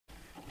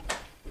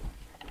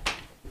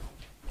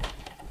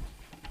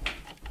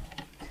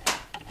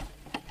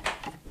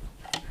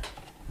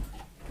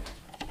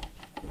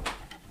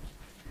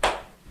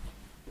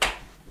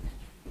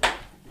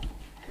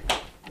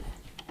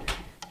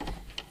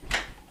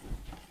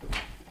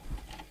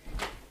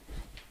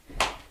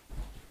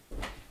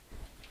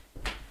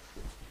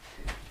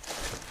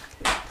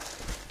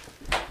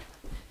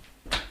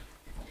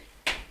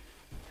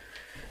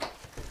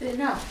Do it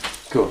now.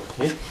 Cool.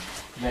 Yeah.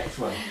 Next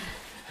one.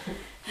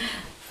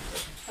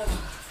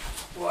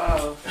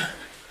 Wow.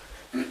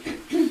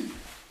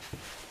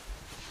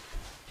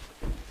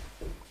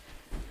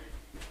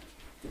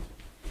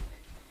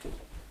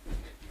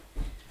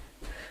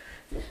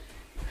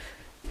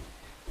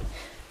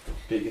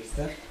 Bigger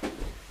step.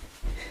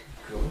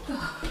 Cool.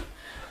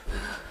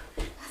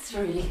 That's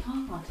really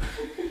hard.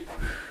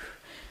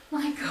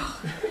 My God.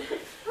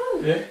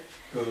 Yeah.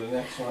 Go to the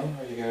next one.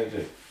 What are you going to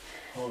do?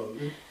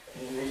 Hold it.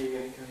 And then you're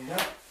going to come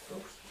down.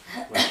 Oops.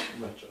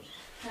 Much.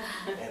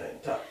 And then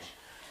touch.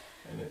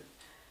 And then.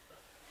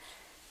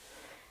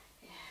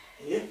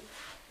 Yeah.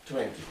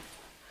 20.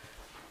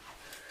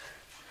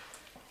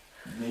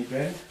 Knee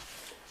bend.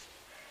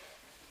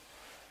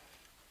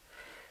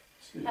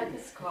 Like a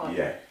squat.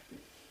 Yeah.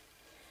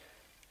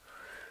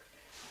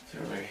 3,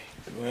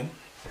 1,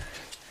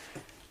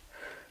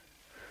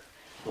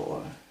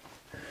 4,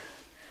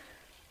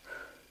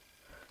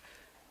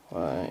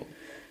 5,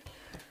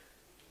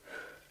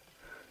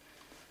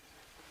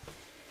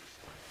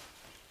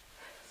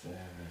 7,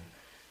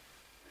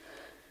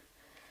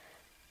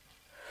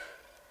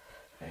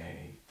 8,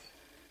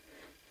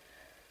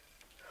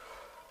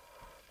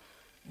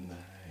 9,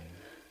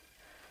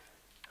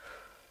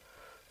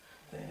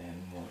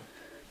 10 more.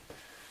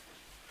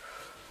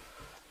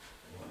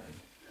 1,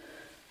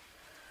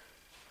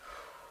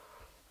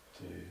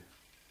 2,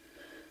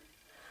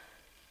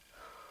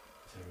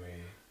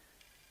 3,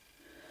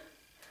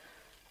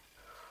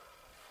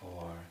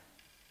 4,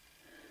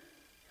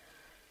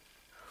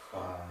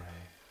 5,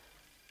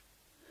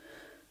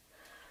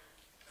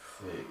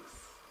 6,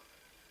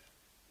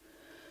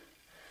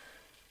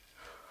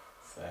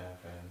 7,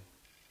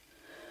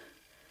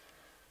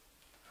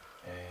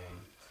 8,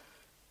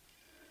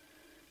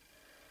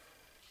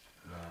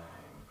 9,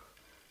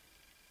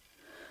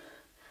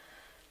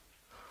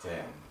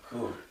 10.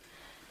 Cool.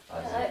 I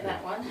like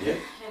that one. Yeah.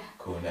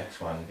 Cool. Next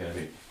one is gonna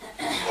be.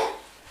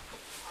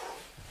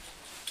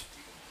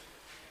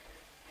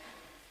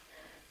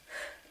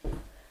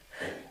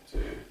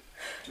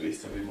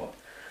 Twist a bit more.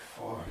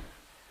 4,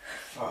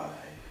 5,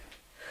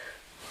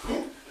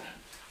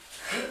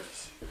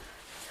 6,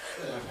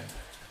 7,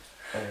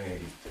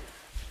 8,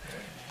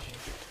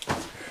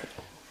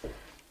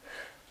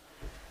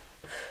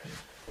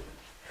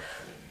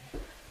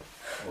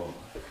 4,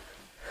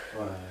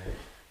 5,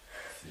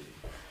 6,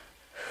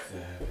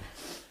 7,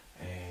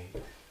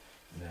 8,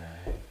 9,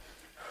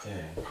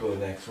 10. Cool,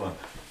 next one.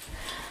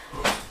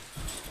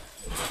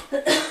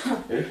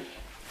 Yeah.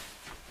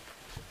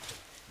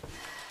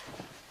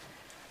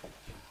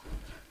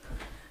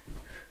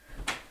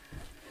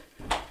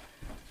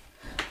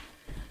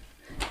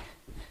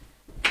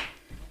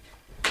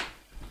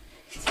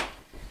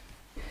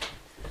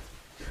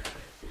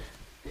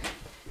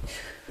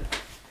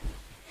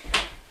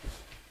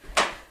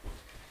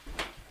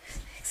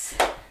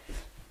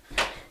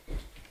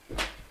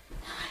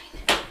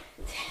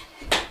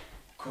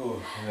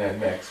 Cool, and then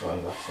next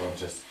one, last one,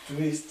 just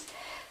twist,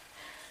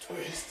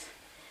 twist,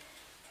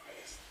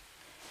 twist,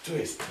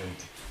 twist,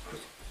 20.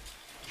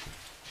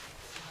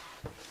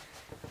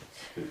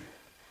 Good.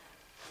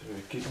 So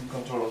we're keeping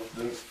control of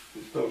the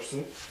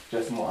torso,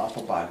 just more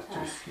upper body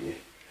twist here.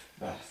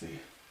 That's it.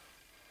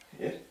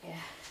 Yeah?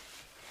 Yeah.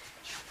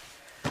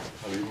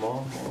 A bit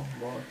more,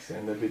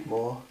 extend a bit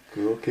more.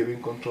 Cool,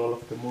 keeping control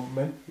of the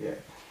movement. Yeah.